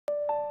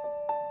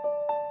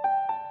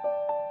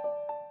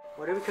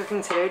What are we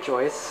cooking today,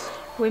 Joyce?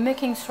 We're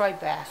making striped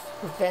bass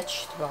with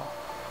vegetable.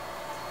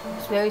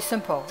 It's very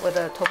simple with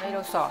a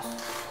tomato sauce.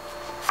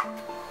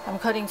 I'm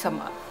cutting some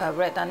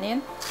red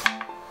onion.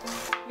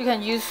 You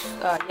can use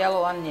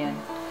yellow onion.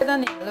 Red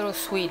onion a little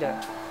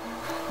sweeter.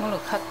 I'm going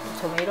to cut the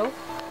tomato.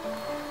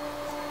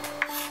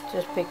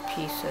 Just big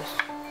pieces.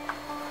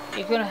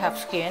 You're going to have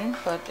skin,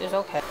 but it's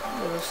okay.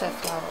 A little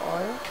safflower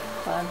oil.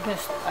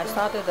 I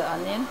started the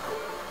onion.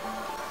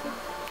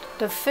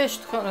 The fish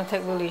is going to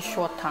take really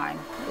short time.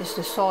 It's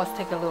the sauce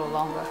take a little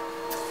longer.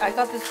 I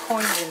got this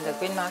coin in the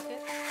green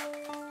market.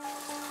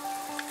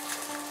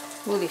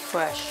 Really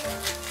fresh.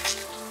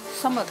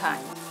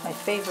 Summertime, my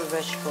favorite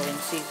vegetable in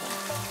season.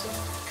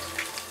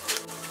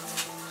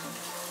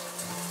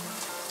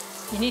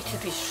 You need to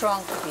be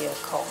strong to be a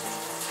cook.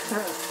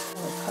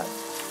 Cut.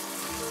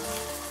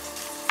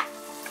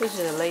 This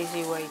is a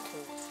lazy way to.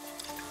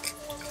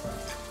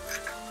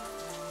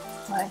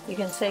 Right, you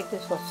can save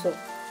this for soup.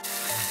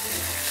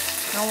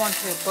 I don't want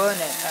to burn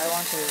it. I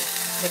want to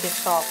make it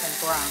soft and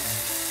brown.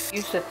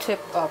 Use the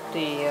tip of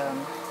the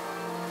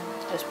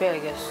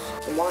asparagus.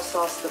 The more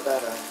sauce, the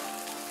better.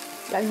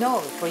 I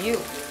know, for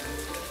you.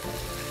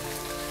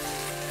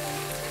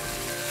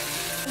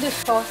 This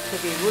sauce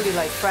should be really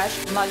like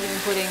fresh. I'm not even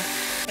putting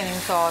any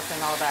sauce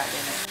and all that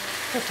in it.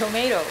 The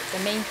tomato, the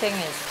main thing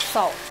is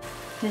salt.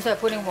 Instead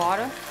of putting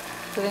water,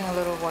 putting a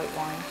little white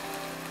wine.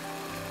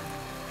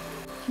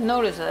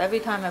 Notice that every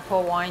time I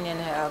pour wine in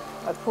here,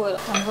 I'm going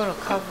to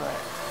cover it.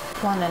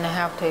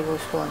 1.5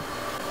 tablespoons.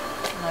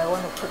 And I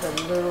want to put a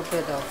little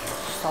bit of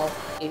salt.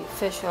 I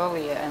fished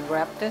earlier and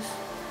wrap this.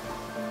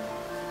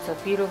 It's a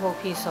beautiful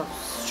piece of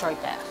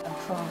striped bass. I'm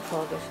trying to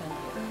throw this in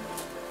here.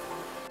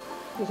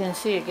 You can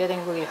see it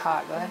getting really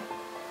hot, right?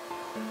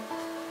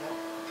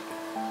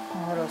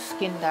 A little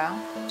skin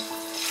down.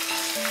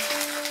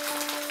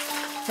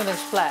 It's going to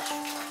splash.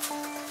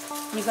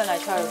 You're going to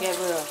try to get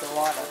rid of the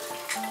water.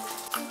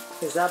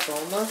 Is that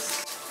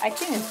boneless? I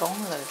think it's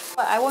boneless.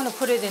 But I want to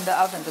put it in the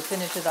oven to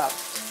finish it up.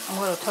 I'm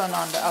going to turn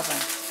on the oven.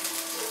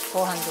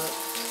 400.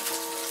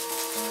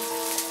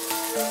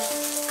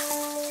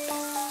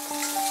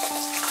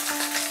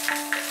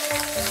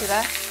 See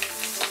that?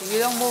 If you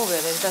don't move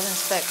it, it doesn't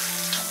stick.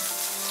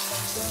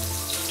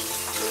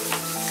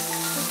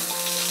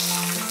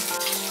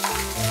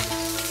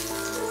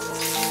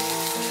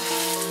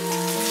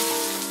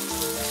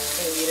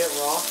 Can you eat it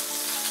raw?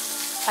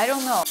 I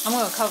don't know. I'm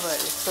going to cover it.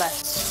 It's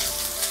flesh.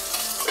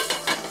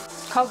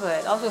 Cover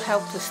it also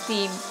helps to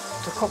steam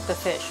to cook the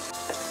fish.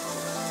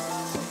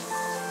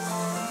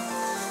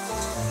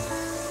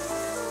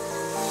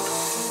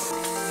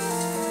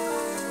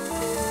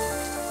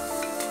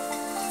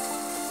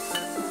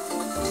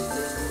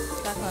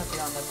 That's going to be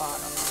on the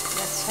bottom.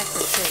 Let's check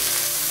the shape.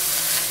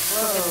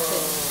 Look at the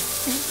shape.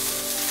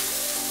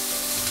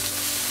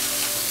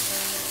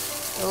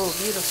 Oh,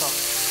 beautiful.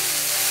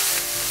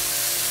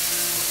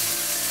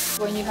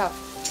 When you have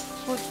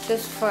food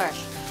this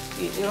fresh,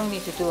 you don't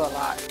need to do a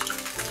lot.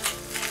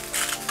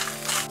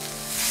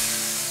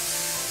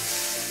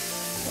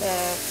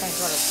 Thank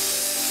God.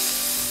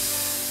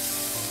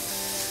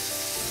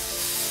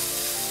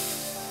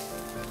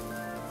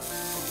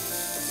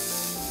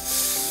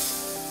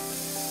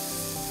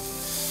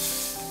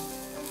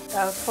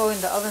 I'll throw in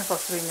the oven for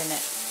 3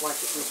 minutes. What,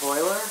 the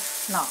broiler?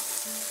 No,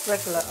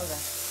 regular oven.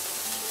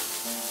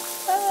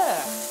 Ah.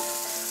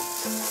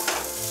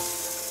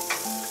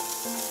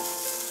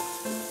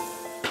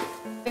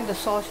 I think the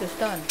sauce is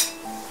done.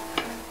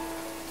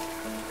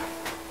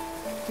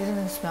 Doesn't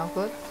it smell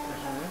good?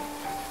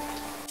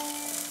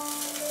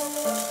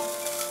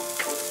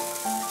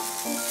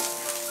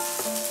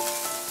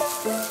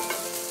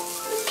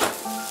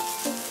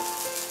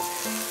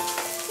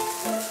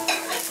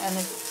 And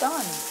it's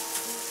done.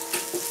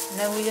 And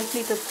then we just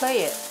need to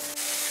plate it.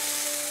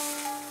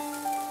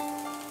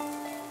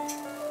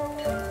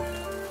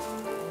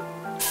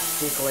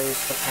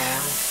 Deglaze the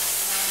pan.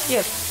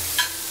 Yes.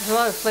 There's a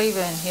lot of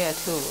flavor in here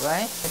too,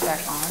 right? Put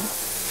that on.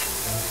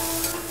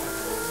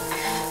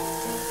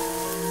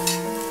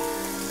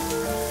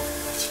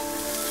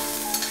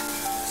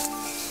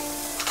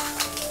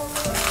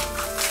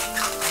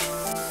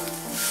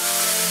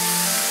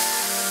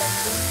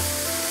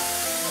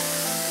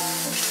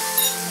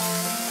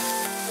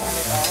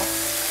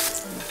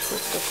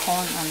 Put the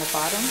corn on the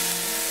bottom.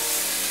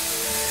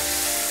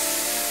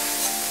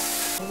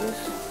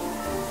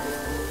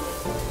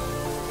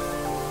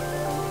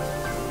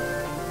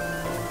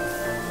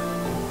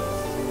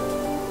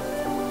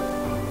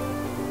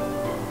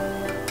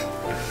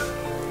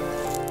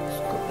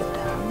 Scoop it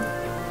down.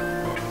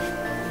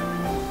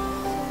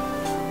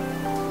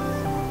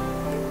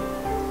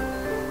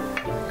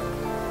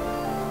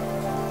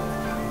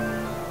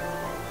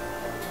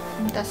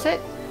 And that's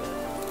it.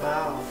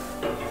 Wow.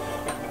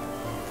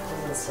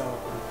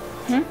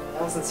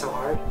 That wasn't so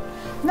hard.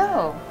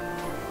 No.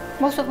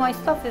 Most of my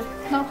stuff is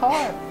not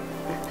hard.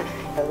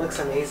 It looks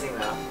amazing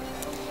though.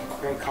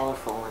 Very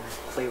colorful and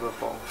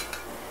flavorful.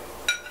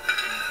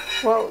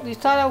 Well, you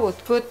start out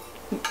with good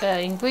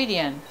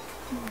ingredient.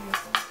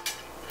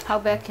 How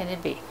bad can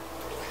it be?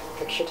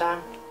 Picture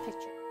time.